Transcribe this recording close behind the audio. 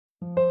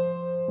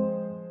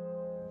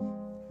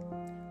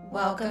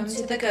Welcome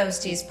to the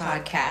Ghosties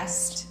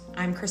podcast.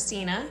 I'm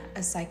Christina,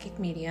 a psychic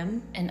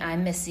medium. And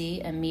I'm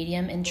Missy, a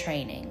medium in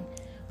training.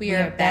 We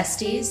are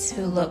besties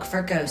who look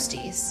for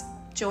ghosties.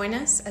 Join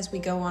us as we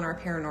go on our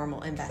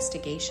paranormal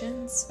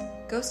investigations,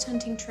 ghost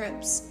hunting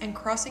trips, and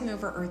crossing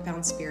over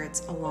earthbound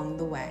spirits along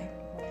the way.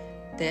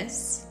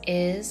 This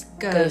is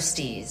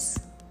Ghosties.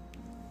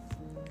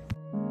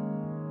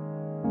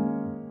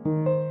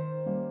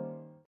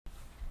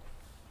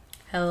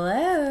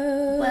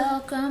 Hello.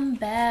 Welcome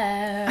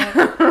back to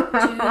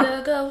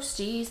the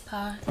Ghosties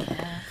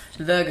podcast.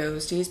 The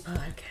Ghosties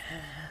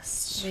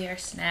podcast. We are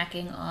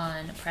snacking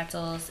on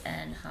pretzels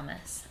and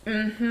hummus.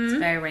 Mm-hmm. It's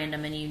very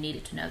random and you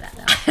needed to know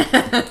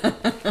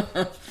that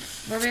though.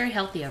 We're very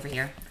healthy over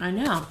here. I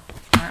know.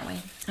 Aren't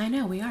we? I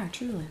know, we are,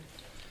 truly.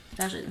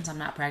 Especially since I'm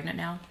not pregnant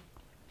now.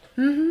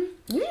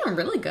 Mm-hmm. You're doing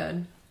really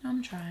good.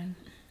 I'm trying.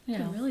 You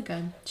know. Doing really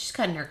good. She's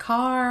cutting her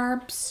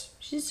carbs.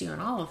 She's doing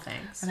all the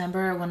things.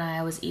 Remember when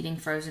I was eating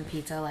frozen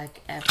pizza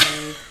like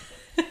every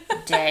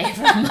day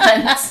for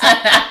months?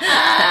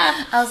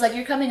 I was like,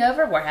 you're coming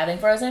over? We're having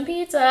frozen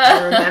pizza.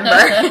 I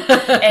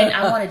remember. And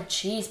I wanted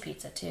cheese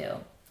pizza too.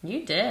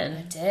 You did.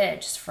 I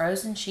did. Just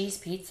frozen cheese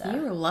pizza.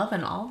 You were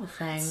loving all the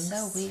things.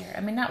 So weird.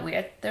 I mean, not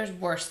weird. There's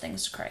worse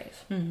things to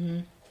crave. Mm-hmm.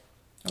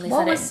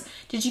 At least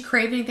Did you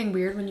crave anything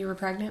weird when you were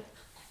pregnant?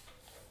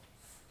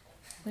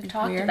 We've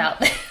talked about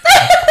that.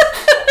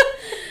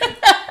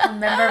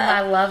 Remember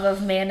my love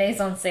of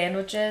mayonnaise on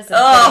sandwiches and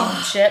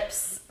putting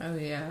chips? Oh,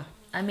 yeah.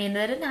 I mean,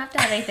 they didn't have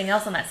to have anything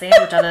else on that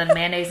sandwich other than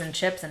mayonnaise and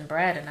chips and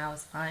bread, and I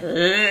was fine.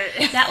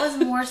 That was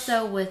more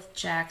so with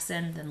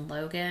Jackson than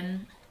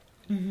Logan.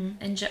 Mm-hmm.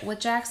 And with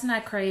Jackson, I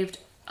craved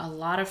a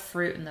lot of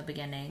fruit in the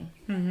beginning.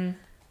 Mm-hmm.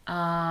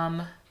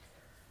 And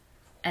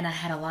I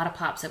had a lot of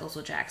popsicles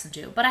with Jackson,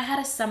 too. But I had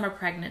a summer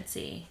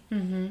pregnancy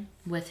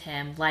with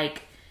him.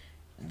 Like,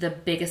 the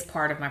biggest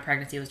part of my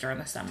pregnancy was during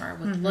the summer.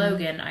 With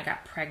Logan, I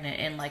got pregnant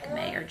in like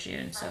May or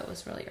June, so it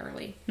was really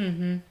early.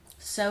 Mm-hmm.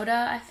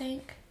 Soda, I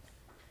think.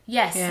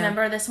 Yes,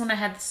 remember this one? I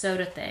had the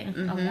soda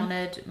thing. I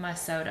wanted my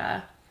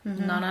soda.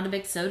 I'm not a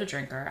big soda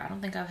drinker. I don't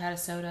think I've had a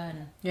soda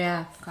in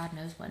God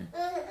knows when.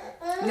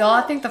 Y'all,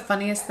 I think the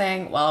funniest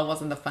thing, well, it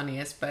wasn't the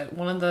funniest, but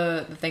one of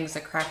the things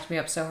that cracked me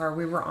up so hard,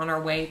 we were on our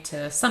way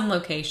to some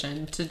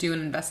location to do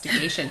an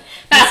investigation.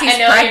 Missy's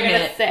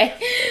pregnant.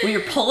 We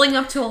were pulling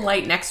up to a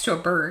light next to a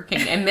Burger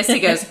King, and Missy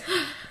goes,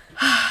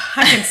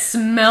 I can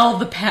smell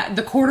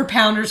the quarter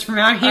pounders from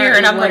out here.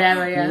 And I'm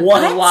like,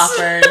 what? The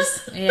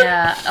Whoppers.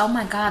 Yeah. Oh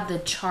my God, the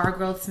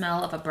char-grilled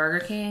smell of a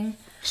Burger King.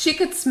 She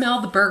could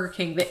smell the Burger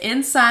King, the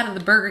inside of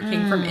the Burger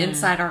King from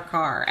inside our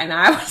car. And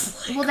I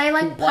was like, well, they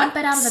like pump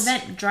it out of the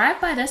vent.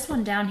 Drive by this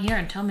one down here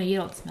and tell me you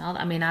don't smell it.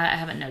 I mean, I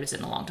haven't noticed it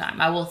in a long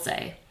time, I will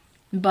say.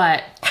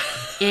 But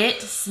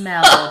it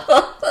smelled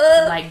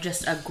like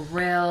just a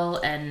grill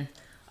and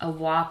a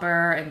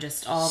Whopper and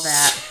just all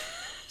that.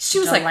 She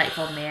was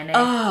delightful like, mayonnaise.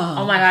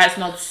 Oh my God, it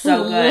smelled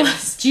so good.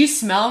 Do you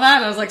smell that?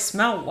 And I was like,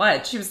 smell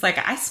what? She was like,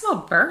 I smell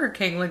Burger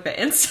King, like the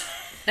inside.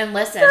 And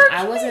listen,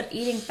 I wasn't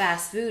eating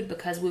fast food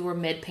because we were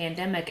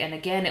mid-pandemic. And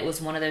again, it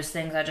was one of those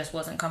things I just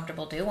wasn't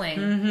comfortable doing.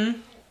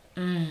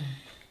 Mm-hmm.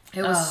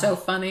 It was so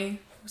funny.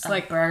 It was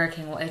like Burger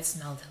King. Well, it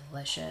smelled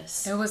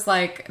delicious. It was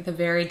like the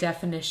very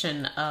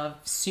definition of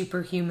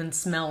superhuman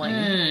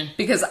smelling.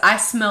 Because I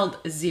smelled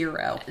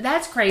zero.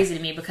 That's crazy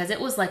to me because it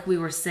was like we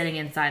were sitting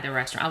inside the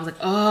restaurant. I was like,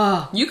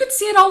 oh. You could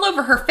see it all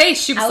over her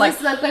face. She was like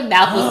my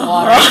mouth was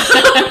watering.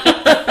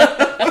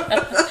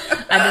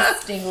 I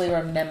distinctly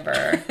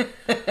remember.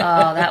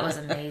 Oh, that was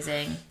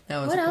amazing.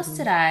 What else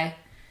did I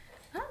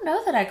don't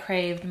know that I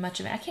craved much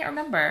of it. I can't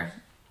remember.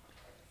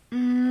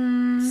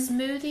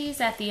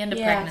 Smoothies at the end of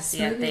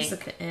pregnancy, I think. Smoothies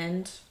at the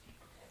end.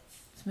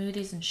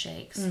 Smoothies and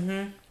shakes.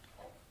 Mm-hmm.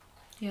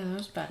 Yeah, that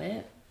was about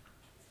it.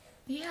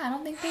 Yeah, I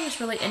don't think there was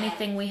really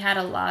anything we had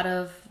a lot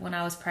of when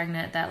I was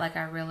pregnant that like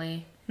I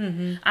really...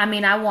 I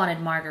mean, I wanted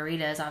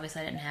margaritas.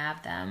 Obviously, I didn't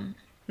have them.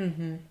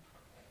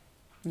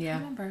 Yeah. I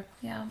remember.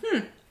 Yeah.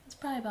 That's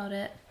probably about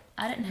it.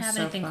 I didn't have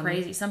anything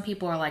crazy. Some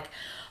people are like,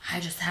 I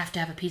just have to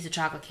have a piece of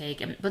chocolate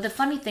cake. But the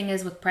funny thing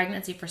is with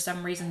pregnancy, for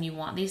some reason you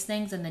want these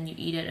things and then you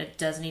eat it. It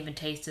doesn't even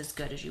taste as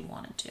good as you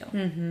want it to.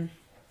 Mm-hmm.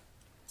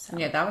 So,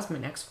 yeah, that was my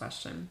next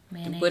question.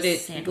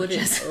 Mayonnaise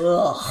sandwiches.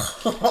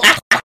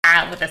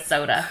 With a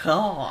soda.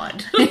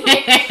 God.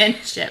 And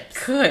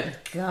chips. Good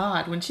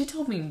God. When she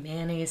told me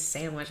mayonnaise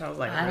sandwich, I was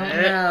like, I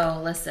don't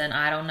know. Listen,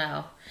 I don't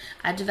know.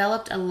 I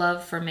developed a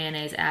love for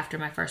mayonnaise after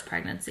my first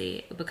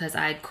pregnancy because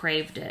I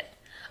craved it.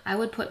 I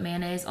would put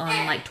mayonnaise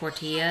on like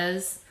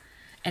tortillas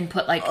and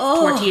put like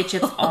tortilla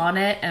chips on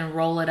it and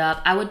roll it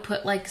up. I would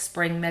put like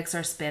spring mix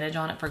or spinach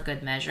on it for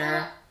good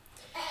measure,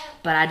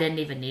 but I didn't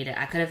even need it.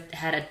 I could have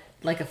had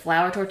a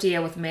flour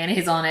tortilla with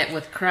mayonnaise on it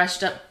with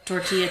crushed up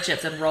tortilla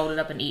chips and rolled it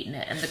up and eaten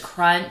it, and the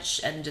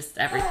crunch and just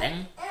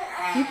everything.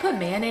 You put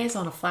mayonnaise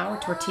on a flour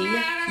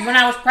tortilla? When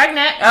I was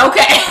pregnant.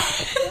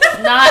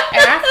 Okay. Not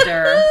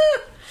after.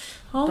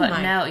 Oh but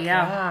my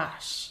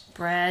gosh.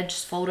 Bread,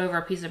 just fold over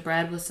a piece of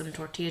bread with some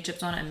tortilla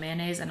chips on it and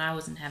mayonnaise, and I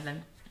was in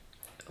heaven.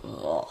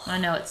 Ugh. I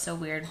know, it's so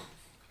weird.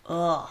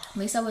 Ugh. At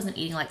least I wasn't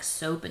eating like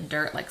soap and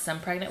dirt like some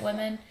pregnant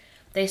women.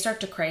 They start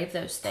to crave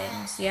those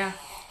things. Yeah.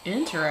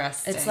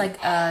 Interesting. It's like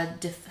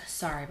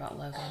sorry about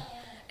Logan.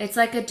 It's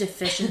like a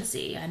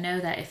deficiency. I know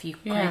that if you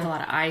crave a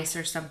lot of ice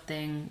or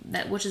something,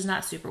 which is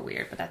not super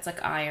weird, but that's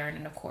like iron,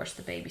 and of course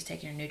the baby's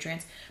taking your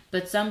nutrients.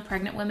 But some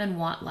pregnant women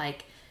want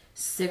like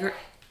cigarette.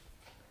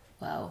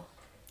 Whoa.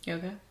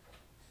 Yoga?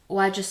 Well,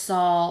 I just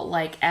saw,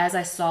 like, as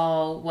I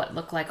saw what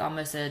looked like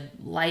almost a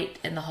light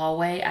in the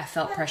hallway, I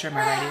felt pressure in my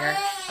right ear.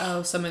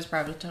 Oh, someone's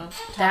probably talking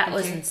That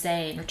was to you.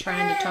 insane. Or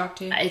trying to talk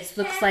to you. It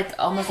looks like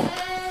almost...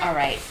 All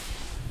right.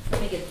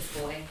 Let me get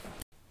this boy.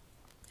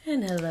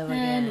 And hello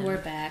again. And we're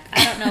back.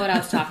 I don't know what I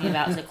was talking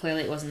about, so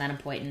clearly it wasn't that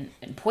important.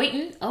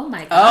 Important? Oh,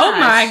 my gosh. Oh,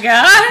 my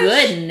gosh.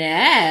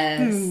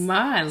 Goodness.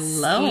 My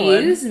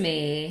Lord. Excuse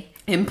me.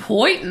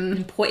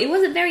 Important. It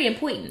wasn't very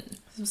important.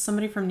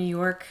 Somebody from New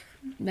York.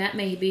 That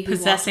may be who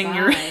possessing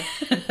walked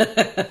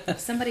by.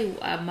 Somebody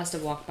must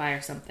have walked by or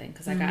something,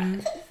 because I got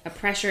a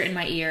pressure in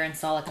my ear and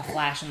saw like a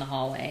flash in the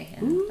hallway.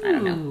 And I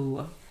don't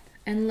know.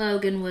 And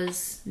Logan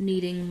was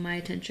needing my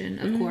attention,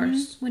 of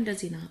course. When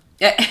does he not?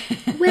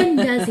 When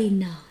does he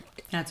not?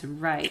 That's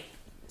right.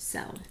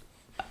 So,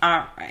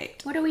 all right.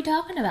 What are we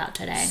talking about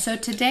today? So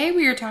today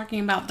we are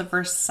talking about the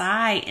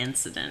Versailles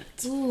Incident.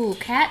 Ooh,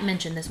 Kat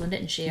mentioned this one,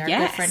 didn't she? Our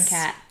good friend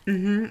Kat.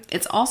 Mm-hmm.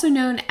 It's also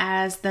known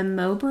as the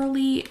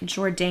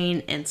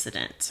Moberly-Jourdain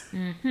Incident.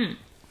 Mm-hmm.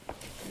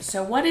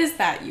 So what is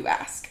that, you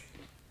ask?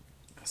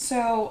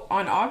 So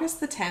on August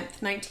the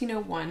 10th,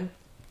 1901,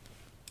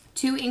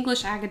 two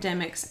English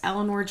academics,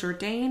 Eleanor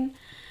Jourdain,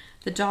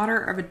 the daughter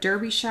of a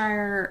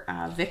Derbyshire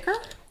vicar.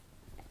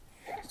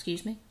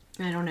 Excuse me?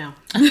 I don't know.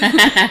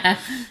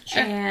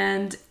 Sure.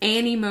 And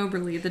Annie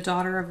Moberly, the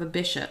daughter of a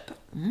bishop.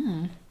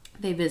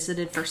 They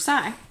visited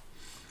Versailles.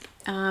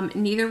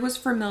 Neither was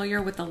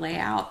familiar with the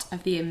layout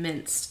of the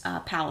immense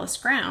palace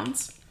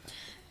grounds.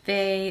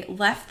 They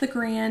left the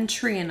Grand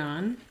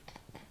Trianon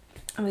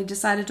and they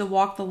decided to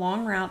walk the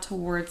long route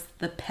towards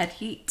the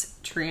Petit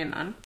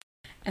Trianon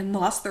and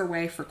lost their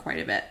way for quite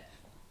a bit.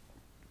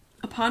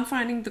 Upon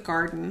finding the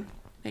garden,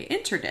 they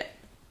entered it.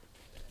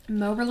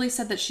 Moberly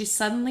said that she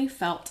suddenly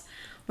felt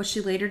what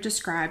she later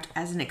described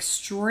as an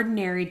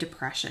extraordinary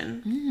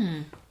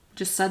depression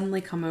just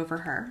suddenly come over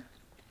her.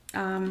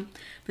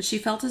 But she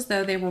felt as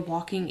though they were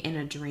walking in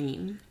a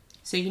dream.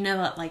 So you know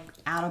that like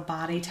out of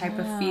body type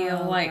of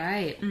feel. Like,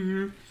 right.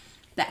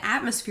 The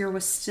atmosphere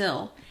was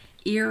still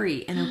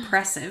eerie and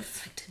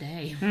oppressive. Like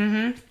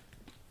today.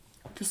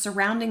 The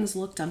surroundings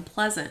looked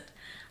unpleasant,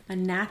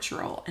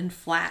 unnatural, and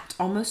flat,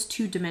 almost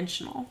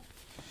two-dimensional.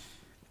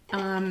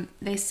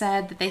 They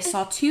said that they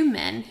saw two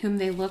men whom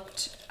they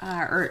looked,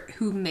 or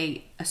whom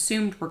they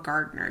assumed were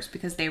gardeners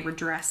because they were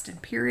dressed in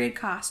period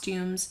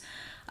costumes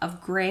of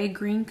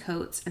gray-green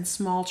coats and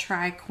small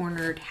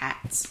tri-cornered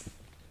hats.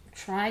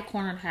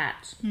 Tri-cornered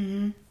hats.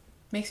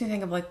 Makes me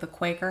think of like the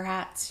Quaker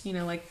hats, you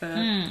know, like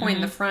the point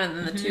in the front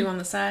and the two on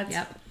the sides.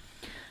 Yep.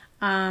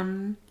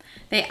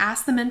 They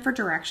asked the men for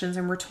directions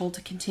and were told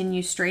to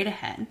continue straight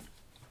ahead.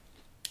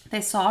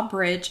 They saw a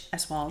bridge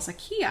as well as a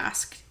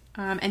kiosk.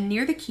 And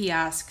near the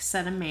kiosk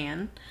sat a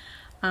man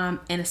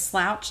in a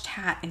slouched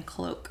hat and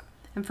cloak.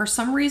 And for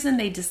some reason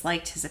they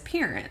disliked his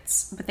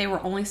appearance, but they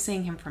were only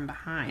seeing him from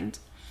behind.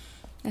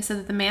 They said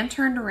that the man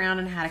turned around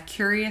and had a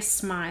curious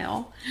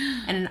smile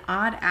and an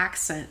odd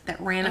accent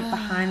that ran up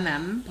behind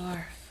them.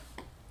 Barf.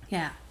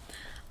 Yeah.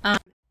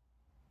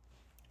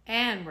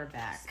 And we're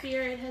back.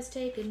 Spirit has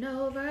taken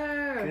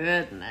over.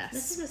 Goodness.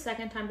 This is the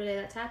second time today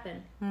that's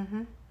happened.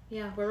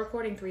 Yeah, we're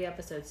recording 3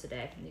 episodes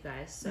today, you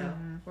guys. So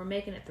we're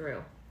making it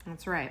through.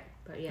 That's right.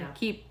 But yeah.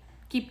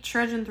 Keep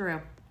trudging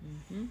through.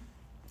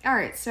 All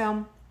right,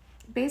 so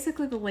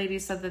basically the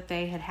ladies said that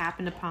they had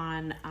happened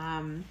upon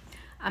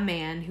a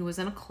man who was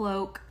in a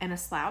cloak and a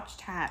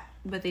slouched hat,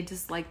 but they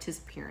disliked his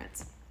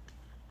appearance.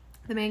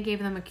 The man gave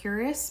them a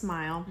curious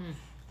smile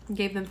and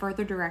gave them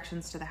further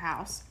directions to the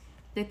house.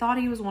 They thought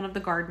he was one of the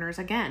gardeners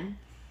again,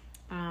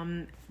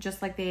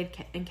 just like they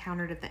had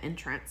encountered at the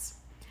entrance.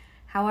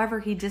 However,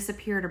 he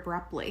disappeared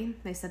abruptly.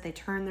 They said they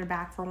turned their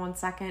back for 1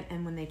 second,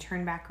 and when they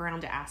turned back around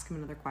to ask him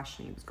another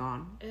question, he was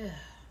gone. Ugh,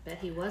 bet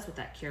he was with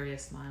that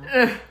curious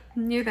smile.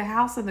 Near the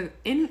house of the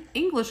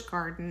English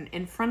garden,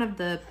 in front of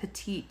the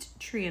Petit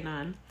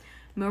Trianon,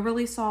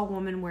 Moberly saw a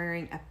woman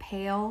wearing a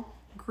pale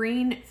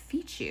green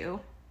fichu.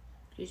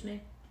 Excuse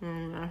me?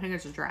 I think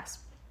it's a dress.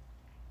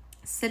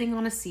 Sitting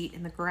on a seat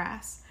in the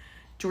grass.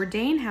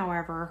 Jourdain,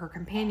 however, her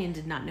companion,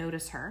 did not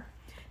notice her.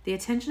 The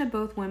attention of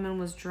both women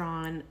was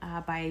drawn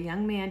by a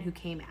young man who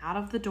came out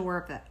of the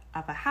door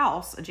of a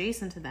house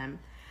adjacent to them,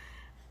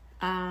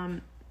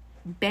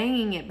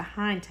 banging it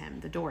behind him,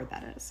 the door,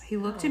 that is. He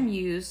looked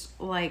amused,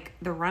 like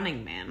the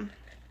running man.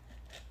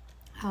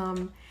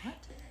 What?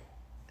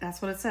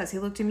 That's what it says. He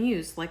looked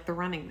amused, like the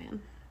running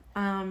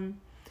man.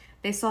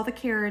 They saw the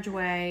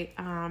carriageway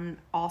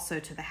also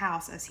to the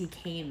house as he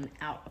came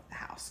out of the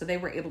house. So they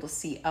were able to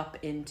see up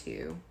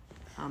into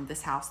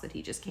this house that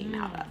he just came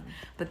out of.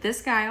 But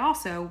this guy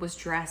also was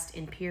dressed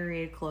in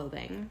period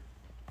clothing.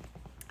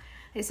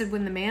 They said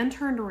when the man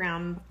turned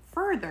around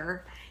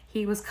further,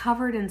 He was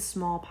covered in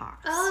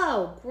smallpox.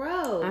 Oh,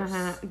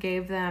 gross.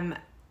 Gave them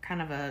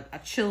kind of a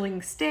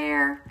chilling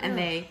stare, and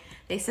they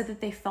said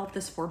that they felt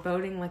this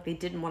foreboding, like they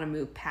didn't want to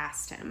move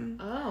past him.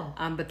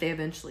 But they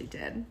eventually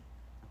did.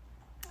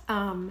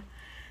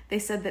 They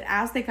said that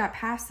as they got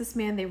past this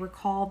man, they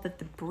recalled that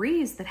the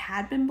breeze that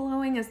had been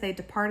blowing as they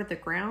departed the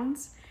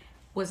grounds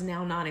was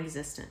now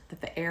non-existent,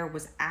 that the air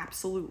was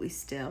absolutely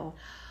still.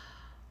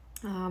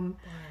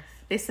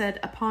 They said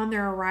upon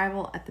their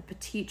arrival at the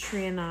Petit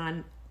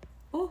Trianon...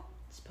 Oh,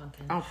 it's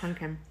pumpkin. Oh,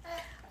 pumpkin.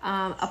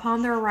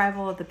 Upon their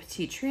arrival at the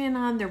Petit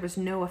Trianon, there was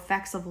no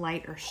effects of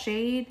light or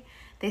shade.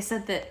 They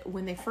said that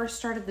when they first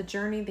started the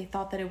journey, they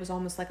thought that it was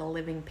almost like a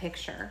living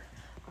picture.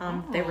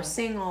 They were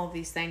seeing all of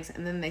these things,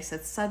 and then they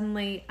said,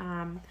 suddenly,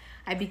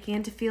 I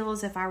began to feel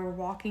as if I were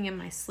walking in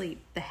my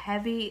sleep. The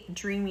heavy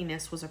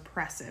dreaminess was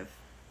oppressive.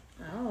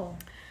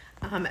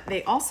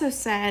 They also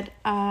said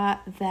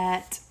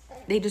that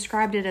they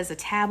described it as a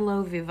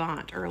tableau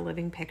vivant, or a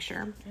living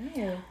picture.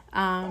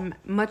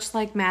 Much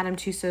like Madame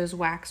Tussauds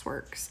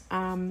waxworks.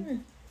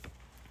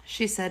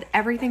 She said,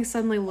 everything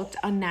suddenly looked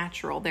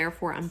unnatural,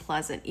 therefore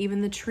unpleasant.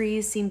 Even the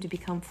trees seemed to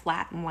become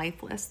flat and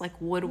lifeless, like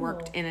wood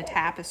worked in a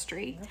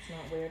tapestry. That's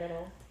not weird at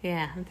all.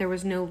 Yeah, there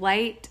was no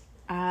light.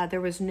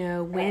 There was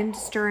no wind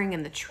stirring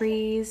in the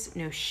trees,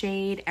 no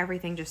shade.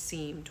 Everything just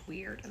seemed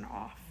weird and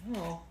off.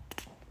 Oh,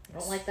 I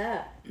don't like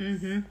that.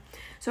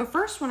 So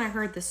first, when I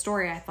heard this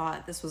story, I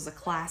thought this was a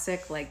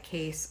classic, like,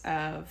 case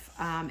of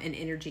an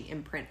energy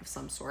imprint of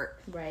some sort.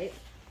 Right.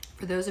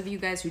 For those of you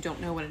guys who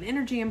don't know what an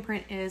energy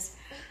imprint is,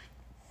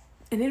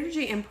 an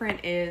energy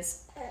imprint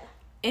is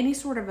any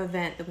sort of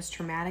event that was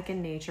traumatic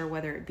in nature,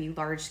 whether it be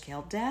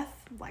large-scale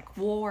death, like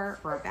war,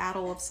 or a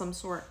battle of some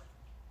sort.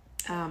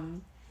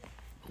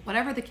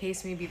 Whatever the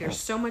case may be, there's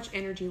so much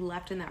energy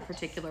left in that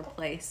particular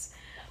place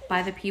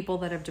by the people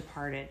that have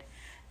departed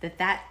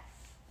that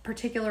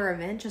particular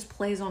event just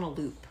plays on a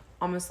loop,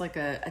 almost like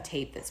a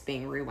tape that's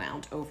being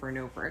rewound over and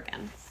over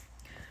again.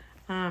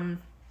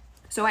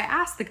 So I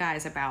asked the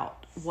guys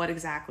about what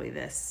exactly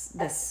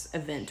this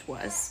event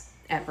was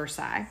at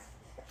Versailles.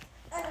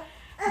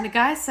 And the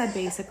guy said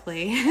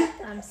basically,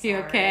 I'm sorry. You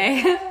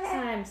okay?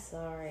 I'm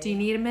sorry. Do you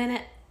need a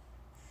minute?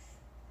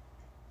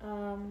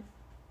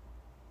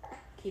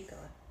 Keep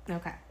going.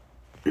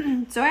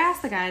 Okay. So I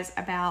asked the guys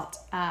about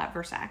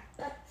Versailles.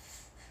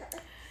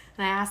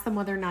 And I asked them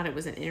whether or not it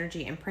was an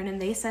energy imprint,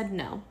 and they said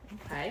no.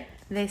 Okay.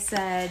 They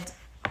said,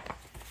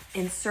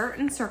 in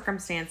certain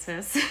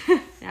circumstances,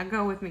 now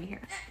go with me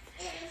here.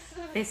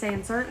 They say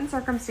in certain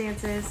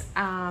circumstances,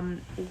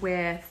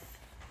 with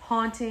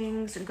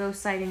hauntings,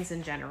 ghost sightings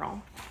in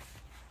general,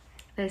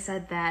 they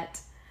said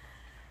that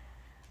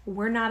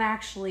we're not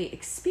actually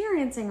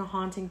experiencing a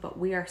haunting, but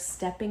we are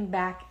stepping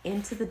back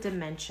into the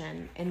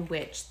dimension in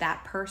which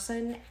that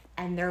person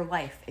and their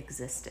life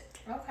existed.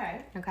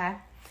 Okay.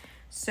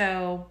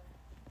 So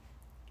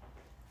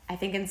I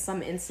think in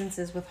some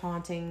instances with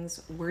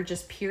hauntings, we're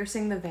just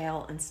piercing the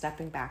veil and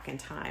stepping back in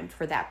time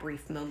for that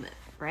brief moment,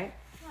 right?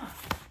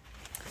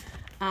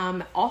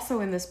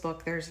 Also in this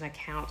book, there's an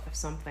account of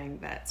something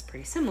that's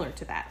pretty similar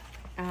to that.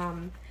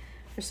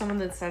 There's someone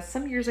that says,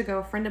 some years ago,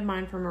 a friend of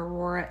mine from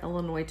Aurora,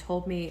 Illinois,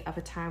 told me of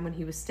a time when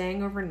he was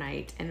staying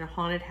overnight in a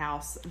haunted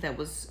house that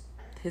was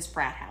his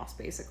frat house,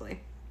 basically.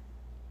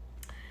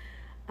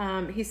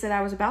 He said,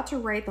 I was about to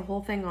write the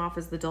whole thing off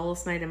as the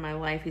dullest night in my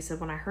life. He said,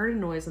 when I heard a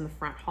noise in the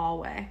front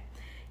hallway.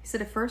 He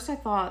said, at first I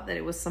thought that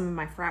it was some of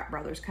my frat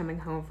brothers coming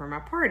home from a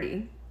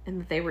party, and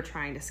that they were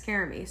trying to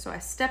scare me. So I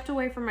stepped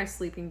away from my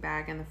sleeping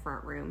bag in the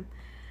front room,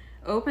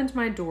 opened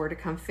my door to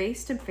come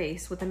face to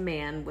face with a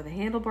man with a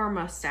handlebar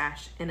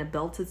mustache and a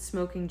belted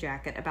smoking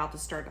jacket about to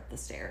start up the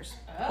stairs,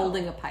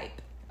 holding a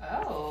pipe.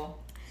 Oh,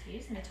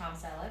 excuse me, Tom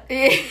Selleck.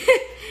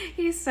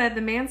 He said,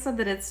 the man said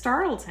that it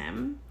startled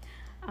him.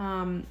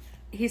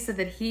 He said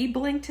that he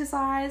blinked his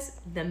eyes,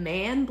 the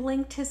man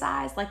blinked his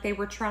eyes, like they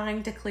were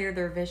trying to clear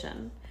their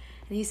vision.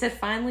 And he said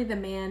finally the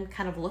man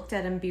kind of looked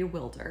at him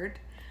bewildered,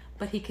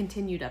 but he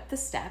continued up the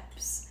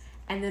steps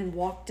and then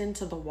walked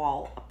into the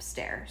wall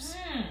upstairs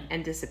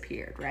and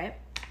disappeared, right?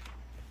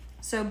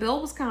 So Bill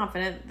was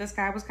confident, this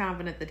guy was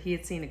confident that he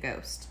had seen a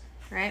ghost,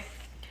 right?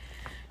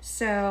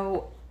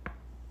 So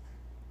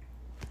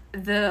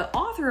the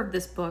author of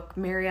this book,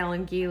 Mary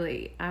Ellen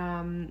Geely,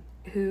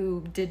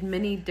 who did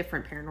many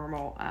different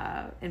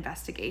paranormal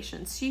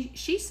investigations,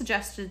 she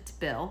suggested to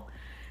Bill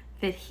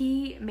that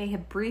he may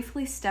have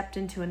briefly stepped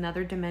into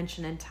another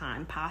dimension in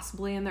time,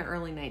 possibly in the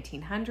early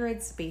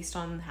 1900s, based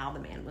on how the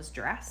man was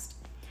dressed.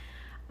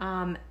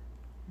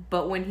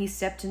 But when he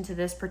stepped into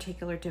this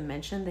particular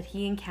dimension, that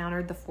he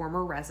encountered the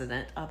former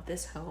resident of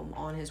this home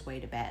on his way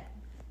to bed.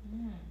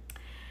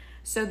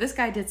 So this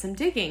guy did some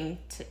digging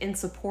in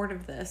support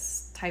of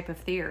this type of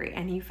theory,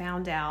 and he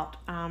found out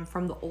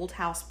from the old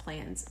house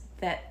plans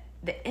that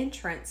the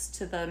entrance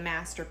to the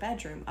master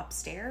bedroom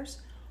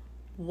upstairs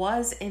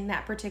was in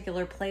that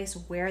particular place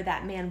where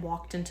that man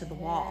walked into the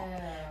wall.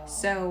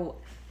 So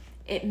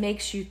it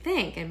makes you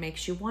think and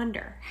makes you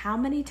wonder, how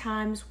many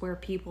times where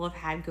people have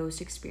had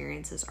ghost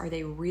experiences, are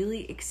they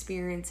really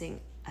experiencing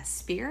a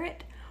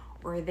spirit,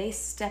 Or are they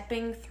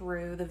stepping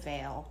through the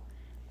veil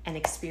and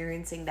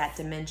experiencing that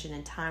dimension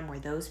in time where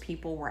those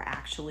people were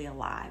actually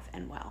alive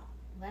and well?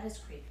 That is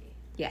creepy.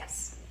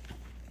 Yes.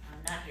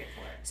 I'm not here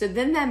for it. So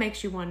then that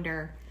makes you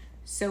wonder,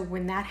 so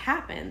when that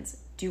happens,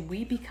 do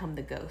we become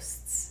the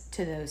ghosts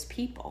to those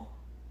people?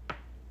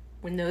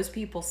 When those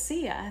people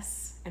see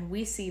us and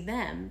we see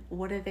them,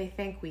 what do they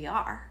think we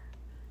are?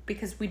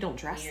 Because we don't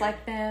dress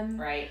like them.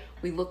 Right.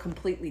 We look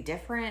completely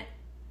different.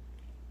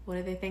 What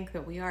do they think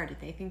that we are? Do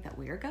they think that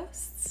we are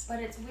ghosts?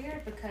 But it's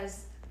weird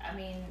because, I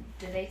mean,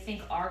 do they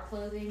think our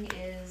clothing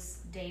is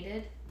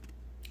dated?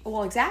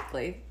 Well,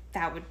 exactly.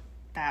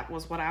 That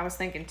was what I was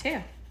thinking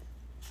too.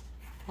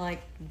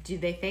 Like, do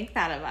they think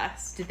that of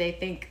us? Do they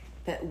think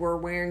that we're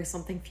wearing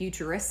something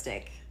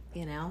futuristic,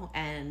 you know,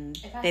 and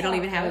they don't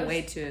even have a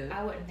way to...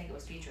 I wouldn't think it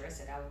was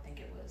futuristic. I would think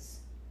it was...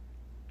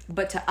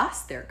 But to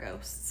us, they're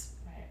ghosts.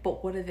 Right.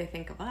 But what do they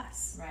think of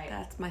us? Right.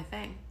 That's my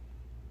thing.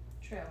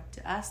 True.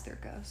 To us, they're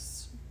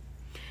ghosts.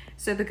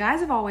 So the guys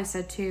have always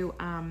said too,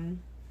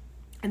 and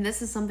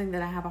this is something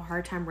that I have a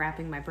hard time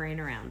wrapping my brain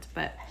around,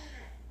 but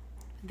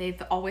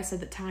they've always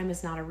said that time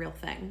is not a real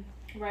thing.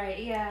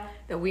 Right, yeah.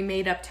 That we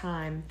made up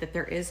time, that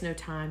there is no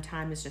time.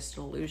 Time is just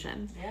an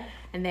illusion. Yeah.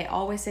 And they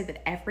always say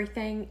that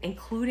everything,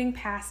 including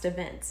past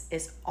events,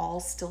 is all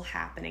still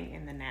happening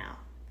in the now.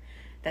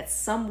 That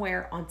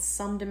somewhere on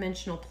some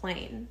dimensional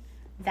plane,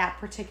 that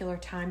particular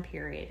time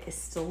period is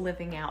still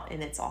living out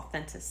in its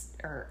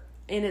authenticity.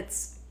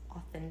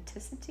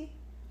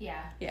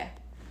 Yeah. Yeah.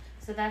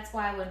 So that's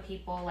why when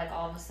people like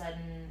all of a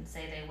sudden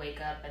say they wake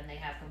up and they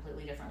have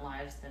completely different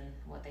lives than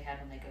what they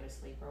had when they go to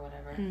sleep or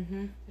whatever.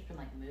 Mm-hmm. There's been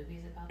like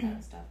movies about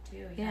that stuff too.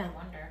 You Yeah.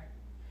 wonder.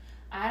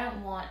 I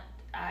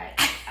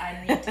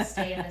need to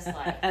stay in this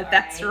life.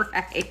 That's right.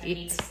 I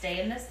need to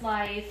stay in this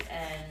life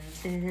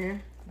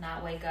and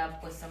not wake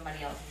up with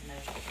somebody else with no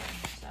children.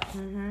 So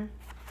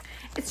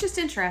It's just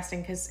interesting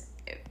because,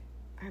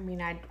 I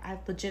mean, I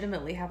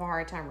legitimately have a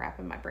hard time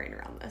wrapping my brain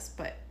around this,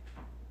 but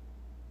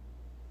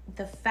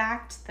the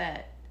fact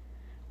that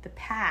the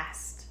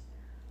past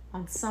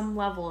on some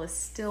level is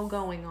still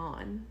going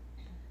on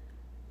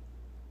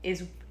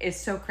is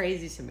so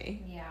crazy to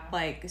me. Yeah.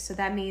 Like, so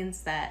that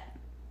means that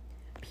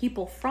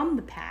people from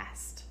the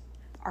past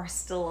are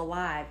still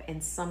alive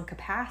in some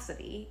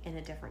capacity in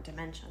a different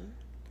dimension.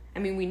 I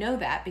mean, we know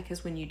that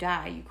because when you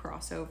die, you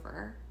cross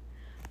over.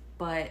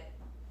 But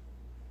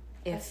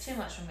if... That's too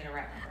much for me to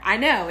wrap my brain. I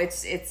know,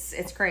 it's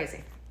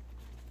crazy.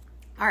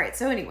 All right,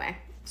 so anyway...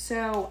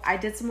 So I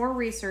did some more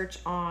research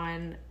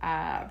on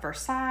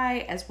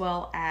Versailles as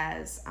well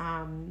as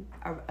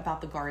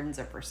about the gardens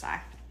of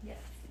Versailles. Yes.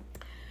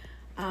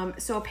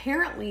 So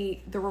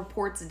apparently the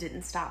reports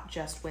didn't stop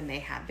just when they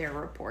had their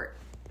report.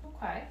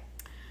 Okay.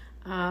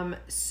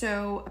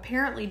 So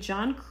apparently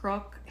John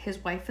Crook, his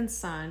wife and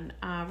son,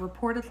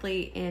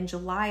 reportedly in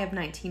July of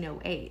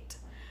 1908.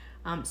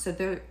 So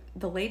the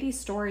ladies'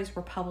 stories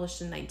were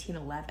published in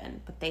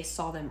 1911, but they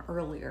saw them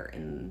earlier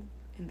in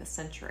the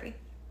century.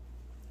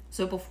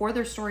 So before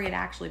their story had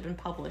actually been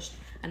published,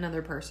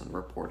 another person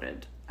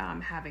reported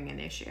having an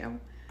issue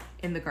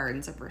in the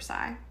gardens of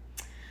Versailles.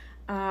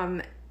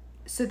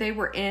 So they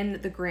were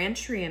in the Grand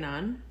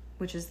Trianon,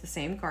 which is the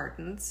same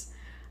gardens,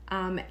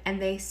 and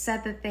they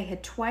said that they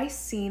had twice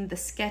seen the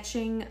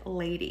sketching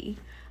lady,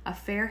 a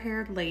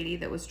fair-haired lady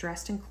that was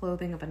dressed in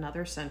clothing of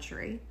another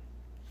century,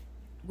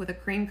 with a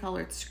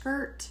cream-colored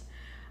skirt,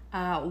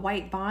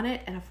 white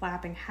bonnet, and a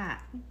flapping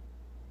hat.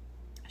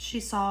 She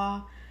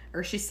sat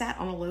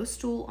on a low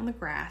stool on the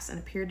grass and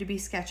appeared to be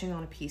sketching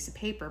on a piece of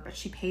paper, but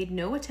she paid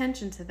no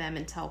attention to them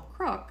until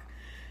Crook,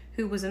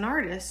 who was an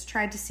artist,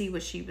 tried to see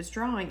what she was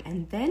drawing,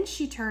 and then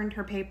she turned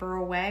her paper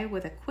away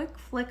with a quick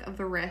flick of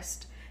the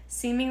wrist,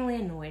 seemingly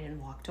annoyed, and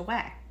walked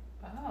away.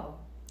 Oh.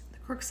 The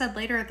Crook said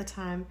later at the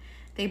time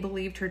they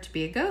believed her to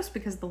be a ghost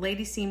because the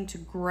lady seemed to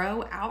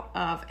grow out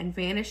of and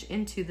vanish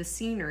into the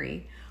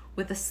scenery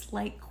with a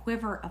slight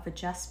quiver of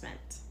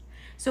adjustment.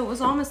 So it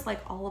was almost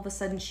like all of a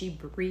sudden she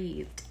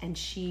breathed and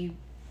she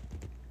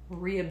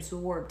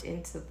reabsorbed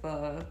into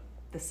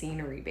the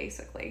scenery,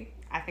 basically.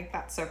 I think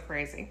that's so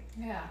crazy.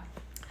 Yeah.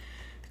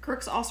 The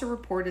Crooks also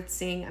reported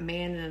seeing a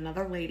man and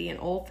another lady in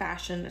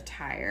old-fashioned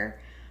attire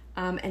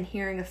and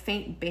hearing a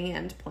faint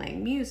band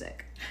playing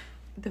music.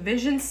 The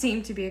visions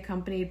seemed to be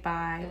accompanied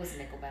by... It was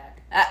Nickelback.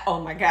 Oh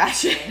my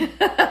gosh.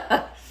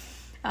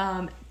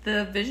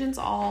 The visions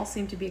all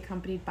seem to be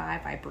accompanied by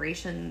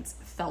vibrations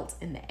felt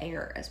in the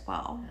air as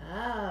well.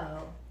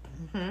 Oh.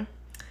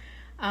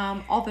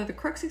 Mm-hmm. Although the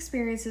Crooks'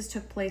 experiences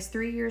took place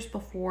 3 years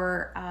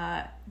before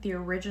the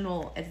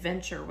original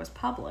adventure was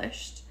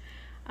published,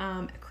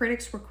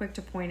 critics were quick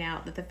to point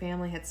out that the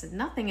family had said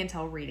nothing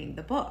until reading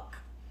the book.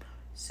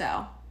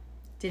 So,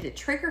 did it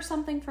trigger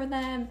something for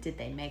them? Did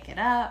they make it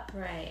up?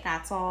 Right.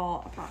 That's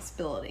all a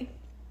possibility.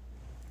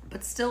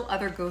 But still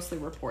other ghostly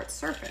reports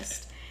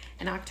surfaced.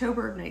 In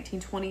October of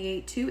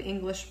 1928, two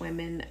English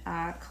women,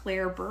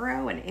 Claire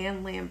Burrow and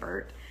Anne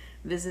Lambert,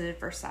 visited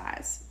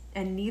Versailles,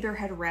 and neither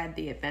had read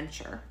The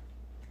Adventure.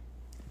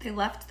 They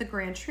left the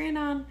Grand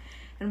Trianon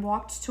and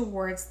walked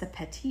towards the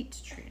Petit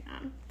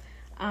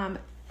Trianon.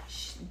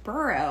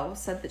 Burrow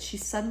said that she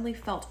suddenly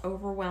felt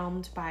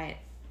overwhelmed by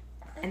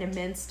an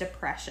immense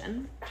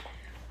depression.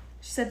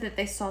 She said that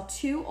they saw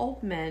two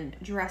old men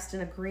dressed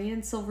in a green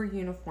and silver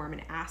uniform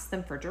and asked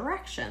them for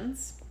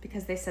directions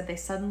because they said they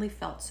suddenly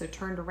felt so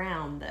turned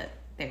around that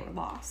they were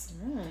lost.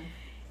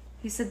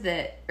 She said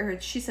that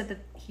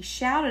he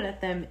shouted at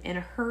them in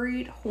a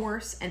hurried,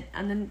 hoarse,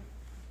 and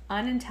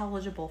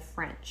unintelligible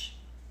French.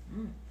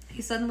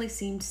 He suddenly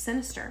seemed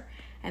sinister,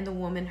 and the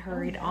woman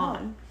hurried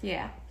on.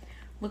 Yeah.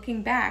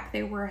 Looking back,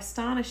 they were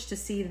astonished to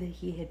see that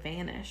he had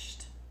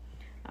vanished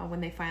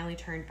when they finally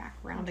turned back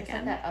around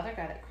again. Like that other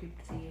guy that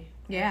creeped the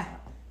Yeah.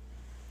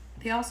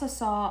 They also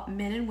saw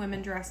men and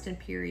women dressed in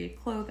period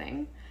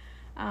clothing.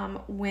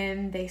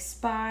 When they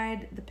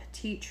spied the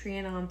Petite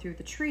Trianon through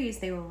the trees,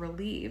 they were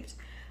relieved.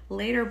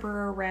 Later,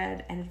 Burrow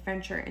read an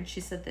adventure, and she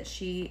said that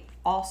she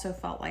also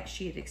felt like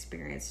she had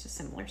experienced a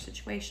similar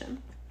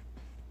situation.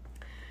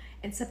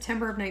 In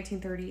September of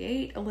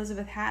 1938,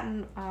 Elizabeth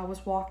Hatton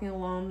was walking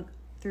alone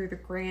through the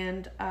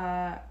Grand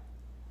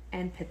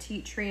and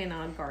Petite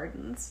Trianon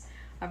gardens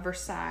of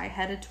Versailles,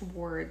 headed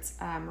towards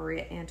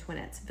Maria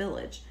Antoinette's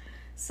village.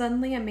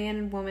 Suddenly, a man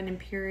and woman in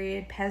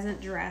period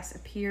peasant dress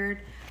appeared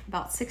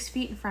about 6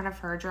 feet in front of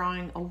her,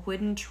 drawing a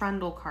wooden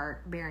trundle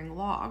cart bearing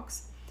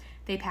logs.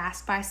 They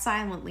passed by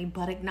silently,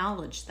 but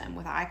acknowledged them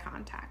with eye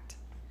contact.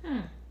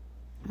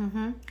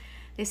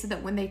 They said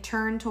that when they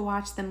turned to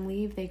watch them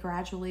leave, they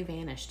gradually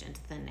vanished into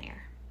thin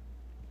air.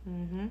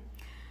 On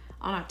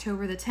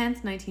October the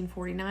 10th,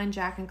 1949,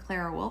 Jack and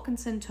Clara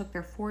Wilkinson took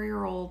their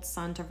 4-year-old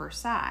son to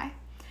Versailles.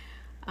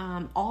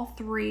 All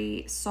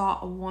three saw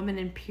a woman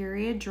in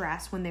period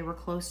dress when they were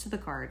close to the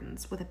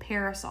gardens with a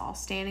parasol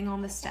standing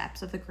on the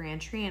steps of the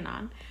Grand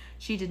Trianon.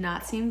 She did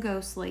not seem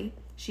ghostly.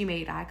 She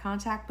made eye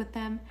contact with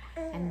them,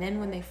 and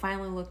then when they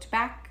finally looked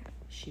back,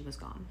 she was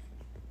gone.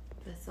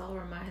 This all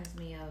reminds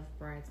me of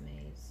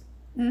Bridesmaids.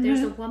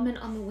 There's a woman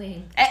on the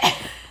wing.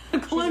 A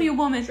colonial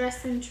woman.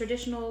 Dressed in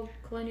traditional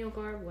colonial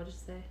garb. What did you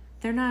say?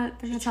 They're not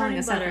telling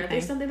us everything.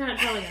 There's something they're not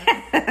telling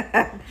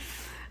us.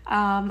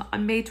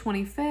 On May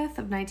 25th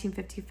of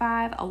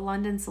 1955, a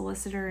London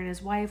solicitor and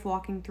his wife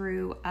walking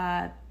through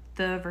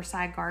the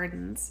Versailles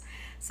Gardens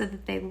said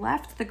that they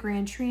left the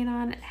Grand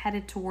Trianon,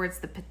 headed towards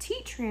the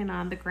Petite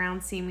Trianon. The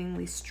ground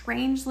seemingly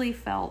strangely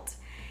felt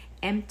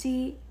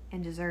empty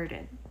and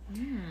deserted.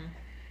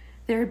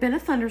 There had been a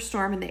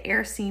thunderstorm and the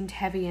air seemed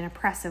heavy and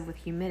oppressive with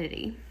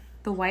humidity.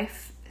 The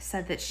wife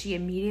said that she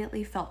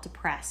immediately felt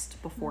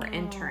depressed before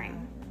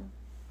entering.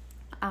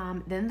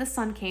 Then the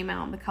sun came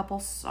out and the couple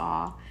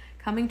saw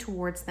coming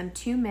towards them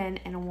 2 men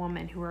and a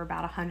woman who were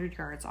about 100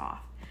 yards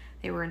off.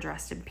 They were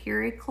dressed in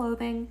period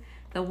clothing.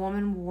 The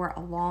woman wore a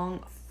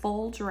long,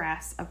 full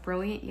dress of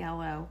brilliant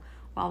yellow,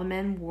 while the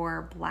men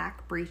wore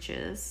black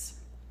breeches.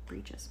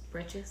 Breeches?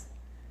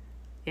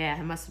 Yeah,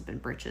 it must have been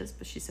breeches,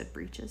 but she said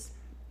breeches.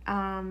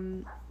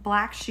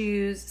 Black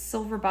shoes,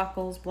 silver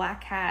buckles,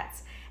 black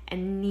hats,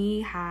 and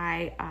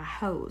knee-high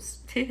hose.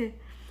 The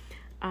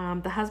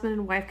husband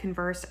and wife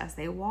conversed as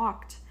they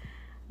walked,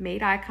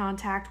 made eye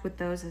contact with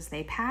those as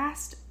they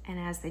passed, and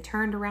as they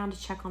turned around to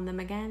check on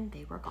them again,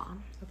 they were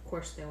gone. Of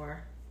course they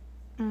were.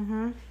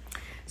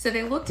 So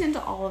they looked into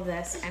all of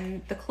this,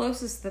 and the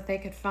closest that they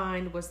could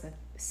find was that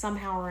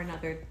somehow or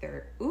another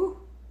they're...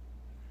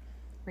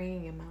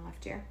 ringing in my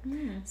left ear.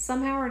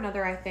 Somehow or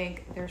another, I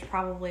think there's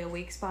probably a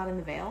weak spot in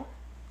the veil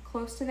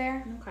close to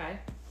there. Okay.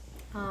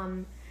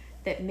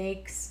 That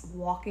makes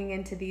walking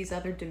into these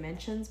other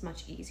dimensions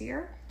much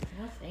easier.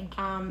 Oh, thank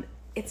you.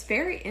 It's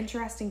very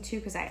interesting too,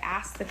 because I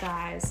asked the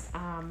guys.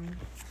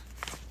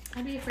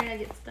 I'd be afraid I'd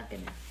get stuck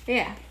in there.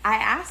 Yeah, I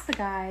asked the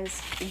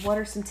guys, what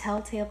are some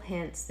telltale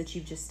hints that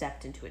you've just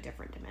stepped into a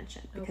different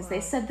dimension? Because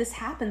they said this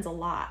happens a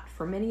lot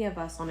for many of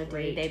us on a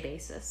day-to-day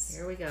basis.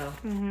 Here we go.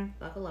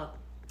 Buckle up.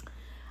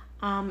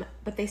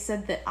 But they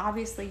said that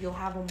obviously you'll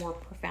have a more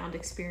profound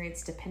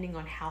experience depending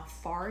on how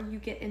far you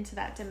get into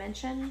that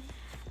dimension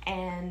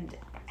and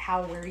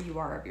how aware you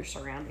are of your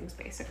surroundings,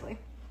 basically.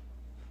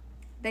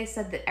 They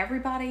said that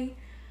everybody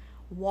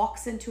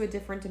walks into a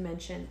different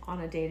dimension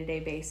on a day-to-day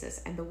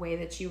basis, and the way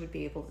that you would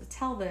be able to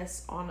tell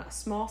this on a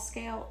small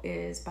scale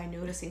is by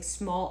noticing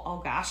small... Oh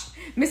gosh,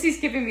 Missy's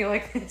giving me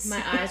like this.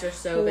 My eyes are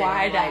so big.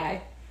 Wide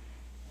eye.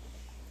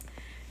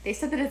 They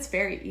said that it's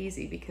very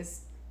easy because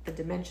the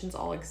dimensions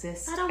all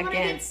exist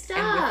against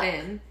and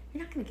within.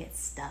 You're not going to get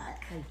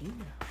stuck. How do you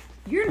know?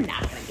 You're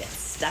not going to get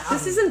stuck.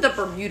 This isn't the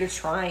Bermuda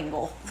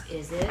Triangle.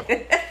 Is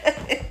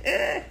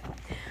it?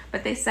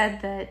 But they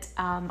said that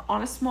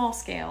on a small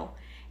scale,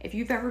 if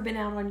you've ever been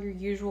out on your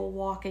usual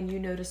walk and you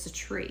notice a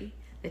tree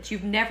that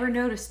you've never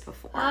noticed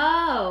before.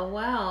 Oh,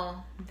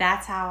 wow.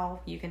 That's how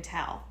you can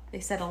tell. They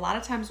said a lot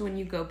of times when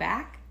you go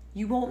back,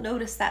 you won't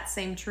notice that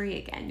same tree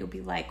again. You'll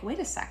be like, wait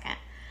a second.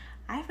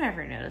 I've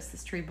never noticed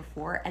this tree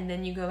before. And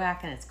then you go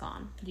back and it's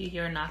gone. Do you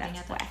hear knocking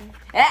at that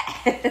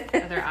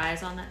tree? Are there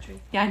eyes on that tree?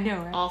 Yeah, I know,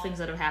 right? All things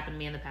that have happened to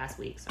me in the past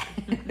week.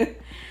 Sorry.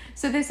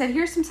 So they said,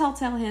 here's some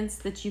telltale hints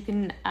that you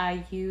can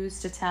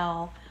use to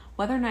tell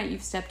whether or not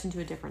you've stepped into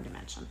a different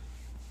dimension.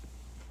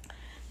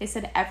 They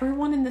said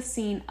everyone in the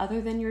scene other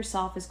than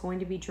yourself is going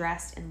to be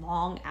dressed in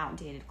long,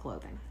 outdated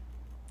clothing.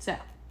 So,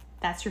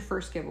 that's your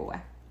first giveaway.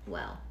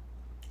 Well.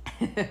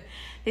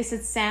 They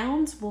said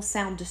sounds will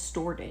sound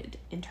distorted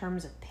in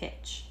terms of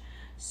pitch.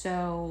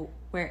 So,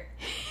 where...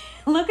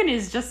 Logan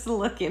is just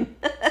looking.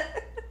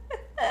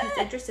 He's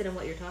interested in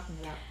what you're talking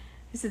about.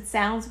 They said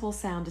sounds will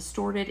sound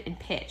distorted in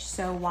pitch.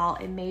 So, while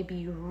it may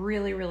be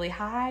really, really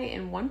high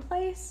in one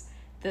place,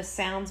 the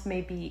sounds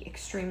may be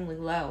extremely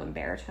low and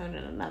baritone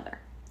in another.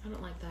 I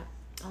don't like that.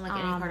 I don't like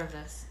any part of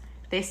this.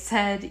 They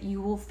said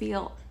you will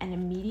feel an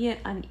immediate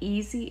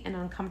uneasy and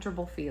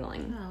uncomfortable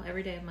feeling. Oh,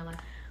 every day of my life.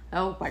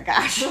 Oh my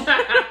gosh.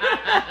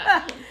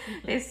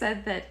 They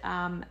said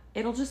that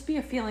it'll just be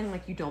a feeling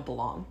like you don't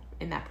belong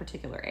in that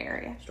particular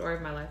area. Story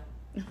of my life.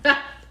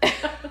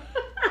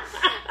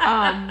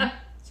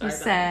 He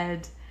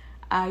said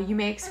you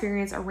may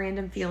experience a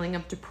random feeling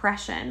of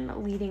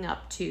depression leading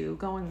up to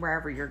going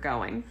wherever you're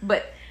going.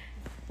 But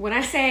when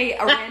I say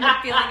a random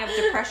feeling of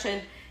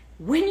depression,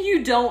 when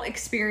you don't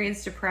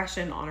experience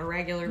depression on a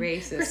regular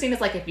basis.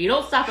 Christina's like, if you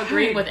don't stop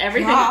agreeing with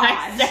everything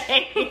I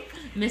say,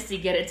 Missy,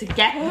 get it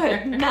together.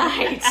 Good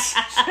night.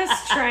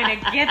 Just trying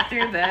to get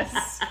through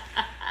this.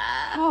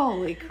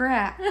 Holy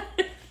crap.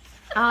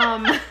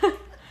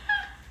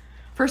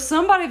 For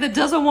somebody that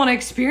doesn't want to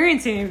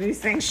experience any of these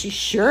things, she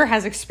sure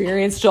has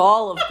experienced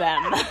all of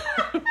them.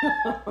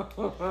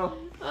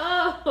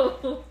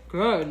 Oh.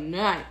 Good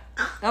night.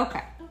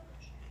 Okay.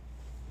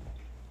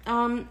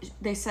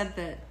 They said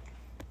that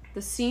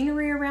the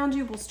scenery around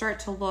you will start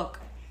to look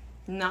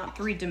not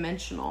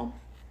three-dimensional.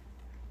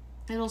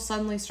 It'll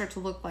suddenly start to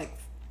look like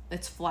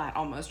it's flat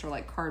almost, or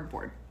like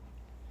cardboard.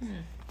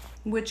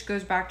 Which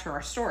goes back to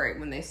our story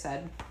when they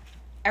said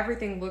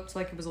everything looked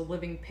like it was a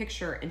living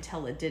picture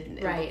until it didn't.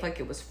 It looked like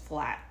it was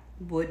flat,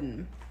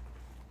 wooden.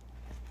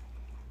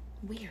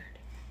 Weird.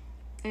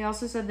 They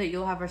also said that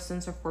you'll have a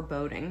sense of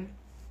foreboding.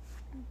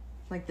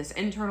 Like this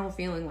internal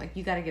feeling like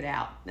you got to get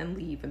out and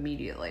leave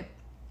immediately.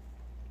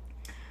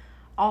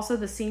 Also,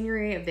 the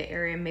scenery of the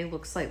area may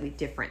look slightly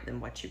different than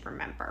what you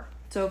remember.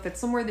 So if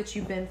it's somewhere that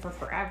you've been for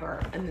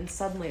forever and then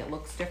suddenly it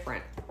looks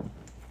different,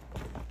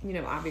 you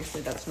know, obviously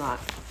that's not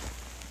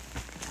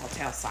a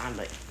telltale sign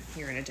that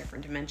you're in a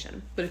different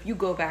dimension. But if you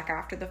go back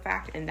after the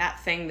fact and that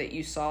thing that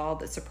you saw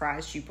that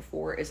surprised you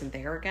before isn't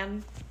there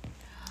again,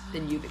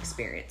 then you've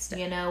experienced it.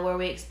 You know where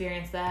we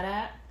experienced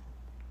that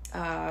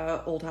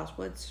at? Old House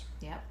Woods.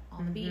 Yep,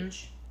 on the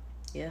beach.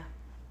 Yeah.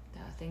 The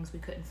things we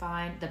couldn't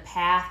find. The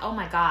path. Oh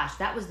my gosh,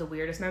 that was the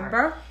weirdest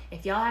Remember? part.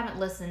 If y'all haven't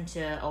listened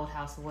to Old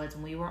House Woods,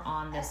 when we were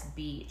on this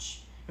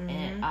beach,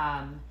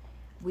 and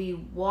we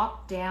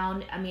walked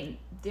down, I mean,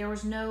 there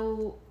was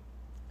no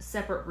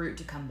separate route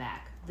to come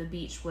back. The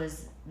beach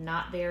was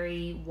not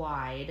very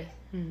wide.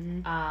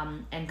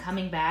 And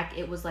coming back,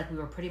 it was like we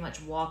were pretty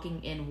much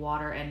walking in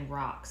water and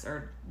rocks,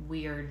 or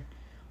weird.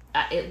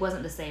 It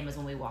wasn't the same as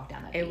when we walked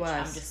down that beach.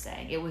 I'm just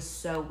saying. It was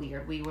so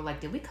weird. We were like,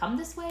 did we come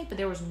this way? But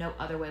there was no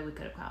other way we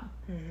could have come.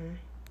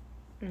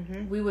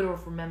 We would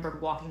have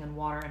remembered walking in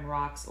water and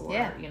rocks, or,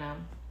 you know.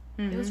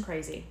 It was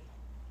crazy.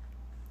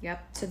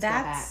 Yep. So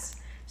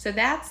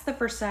that's the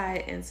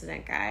Versailles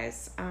Incident,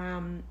 guys.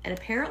 And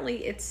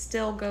apparently it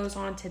still goes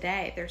on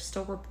today. There's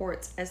still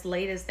reports as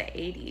late as the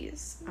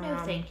 80s. No,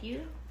 thank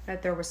you.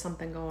 That there was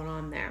something going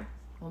on there.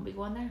 Won't be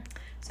going there.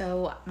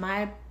 So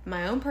my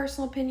own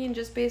personal opinion,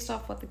 just based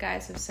off what the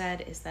guys have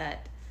said, is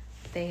that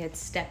they had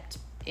stepped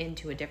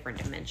into a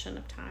different dimension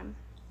of time.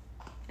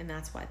 And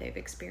that's why they've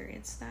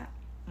experienced that.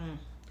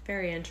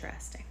 Very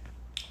interesting.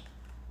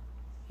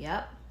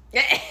 Yep.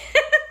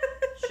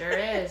 Sure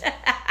is.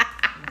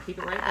 Keep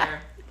it right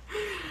there.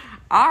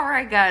 All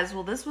right, guys.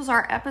 Well, this was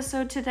our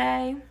episode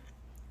today.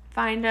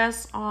 Find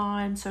us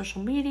on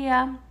social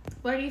media.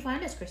 Where do you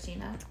find us,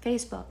 Christina?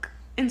 Facebook,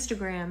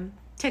 Instagram,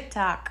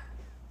 TikTok,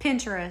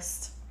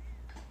 Pinterest,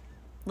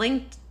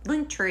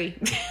 Linktree.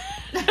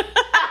 LinkedIn.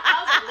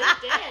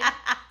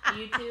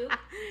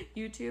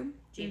 YouTube.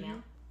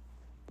 Gmail.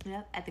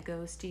 Yep. At the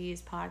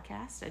Ghosties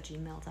Podcast at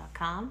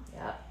gmail.com.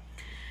 Yep.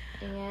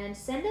 And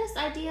send us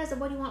ideas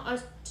of what you want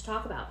us to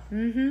talk about.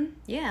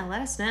 Yeah,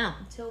 let us know.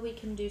 Until we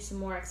can do some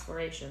more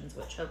explorations,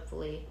 which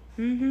hopefully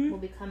will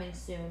be coming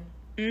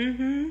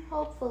soon.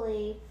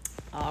 Hopefully.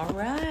 All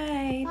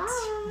right.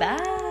 Bye.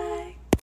 Bye.